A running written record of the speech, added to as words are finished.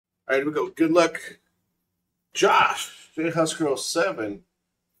All right, here we go. Good luck, Josh. jhusker07.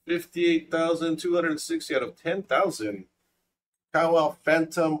 58,260 out of 10,000. Kakawow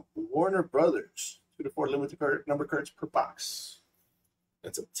Phantom Warner Brothers. 2 to 4 limited number cards per box.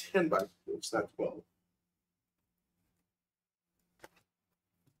 That's a 10 box. It's not 12.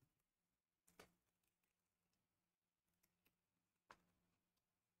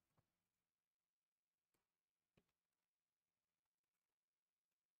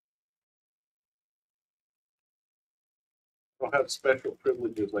 I don't have special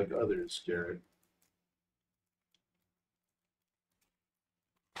privileges like others, Jared.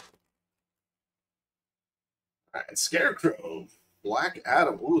 All right, Scarecrow. Black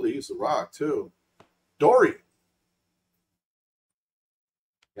Adam. Ooh, they use the rock too. Dory.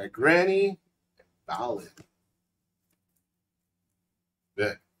 Got Granny. Ballad.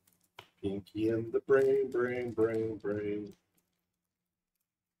 Vic. Pinky and the brain.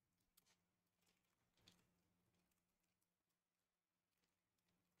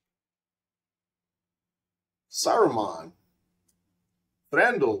 Saruman.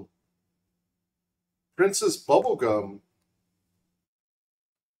 Thranduil. Princess Bubblegum.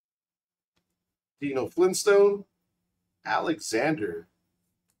 Dino Flintstone. Alexander.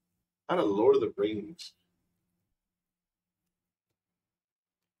 Out of Lord of the Rings.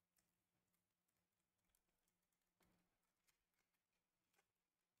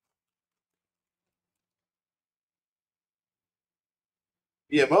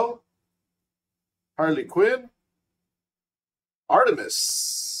 BMO. Harley Quinn.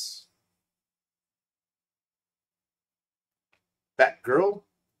 Artemis. Batgirl.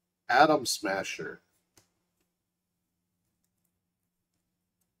 Atom Smasher.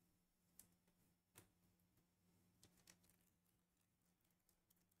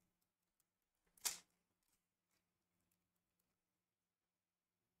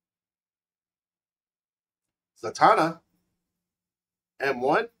 Zatanna.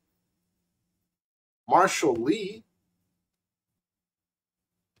 M1. Marshall Lee.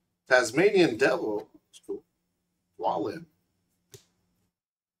 Tasmanian Devil. That's cool. Wallen.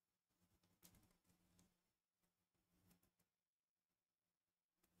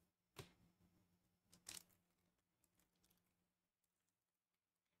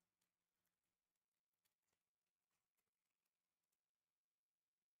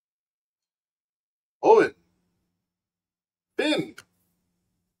 Owen. Finn.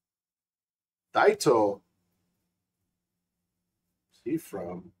 Daito. Where's he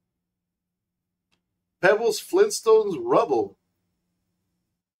from? Pebbles, Flintstones, Rubble.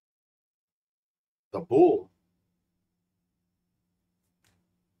 The Bull.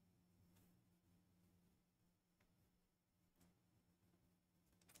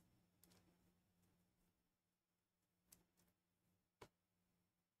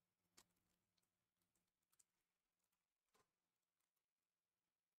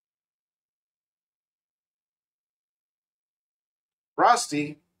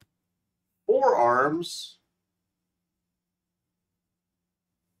 Frosty. Forearms.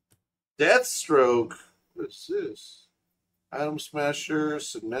 Deathstroke. What is this? Atom Smasher,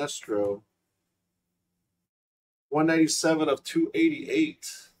 Sinestro. 197 of 288.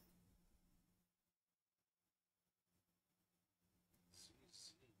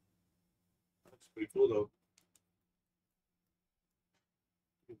 That's pretty cool, though.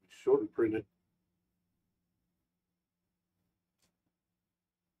 Short and printed.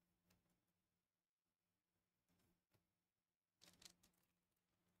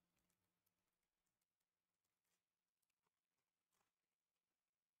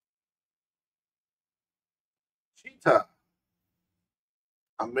 Cheetah.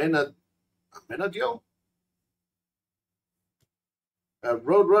 Amenadio.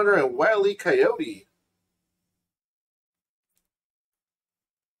 Roadrunner and Wile E. Coyote.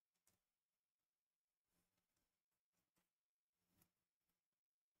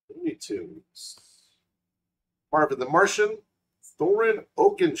 Looney Tunes. Marvin the Martian. Thorin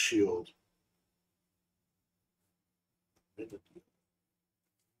Oakenshield.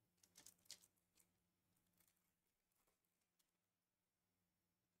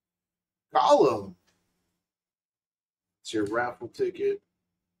 Gollum. It's your raffle ticket.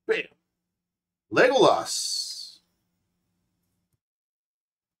 Bam. Legolas.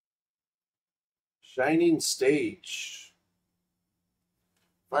 Shining Stage.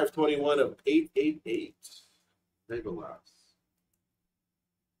 521 of 888. Legolas.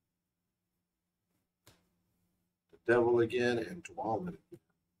 The Devil again and Dwalin.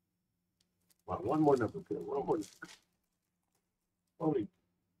 Wow, one more number. One more. Only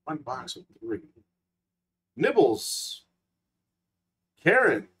one box of 3. Nibbles.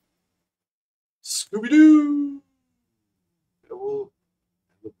 Karen. Scooby-Doo! Devil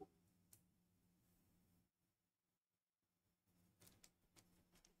and the Bull.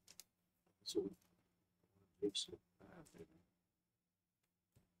 So,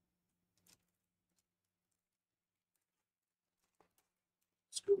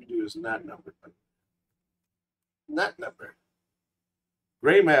 Scooby-Doo is not numbered. Not numbered.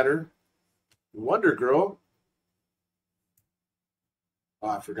 Gray Matter. Wonder Girl. Oh,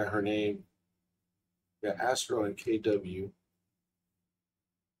 I forgot her name. Yeah, Astro and KW.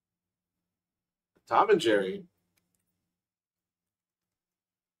 Tom and Jerry.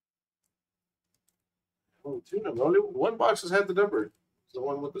 Only two numbers. Only one box has had the number. It's the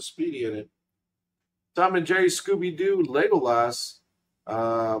one with the Speedy in it. Tom and Jerry, Scooby Doo, Legolas,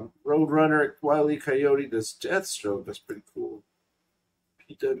 Roadrunner, Wile E. Coyote. This Deathstroke. That's pretty cool.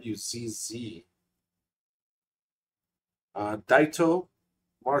 PWCZ. Daito,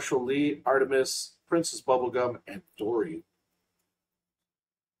 Marshall Lee, Artemis, Princess Bubblegum, and Dory.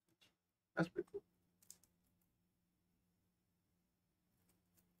 That's pretty cool.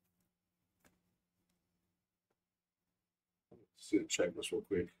 Let's see the checklist real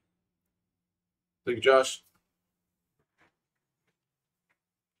quick. Thank you, Josh.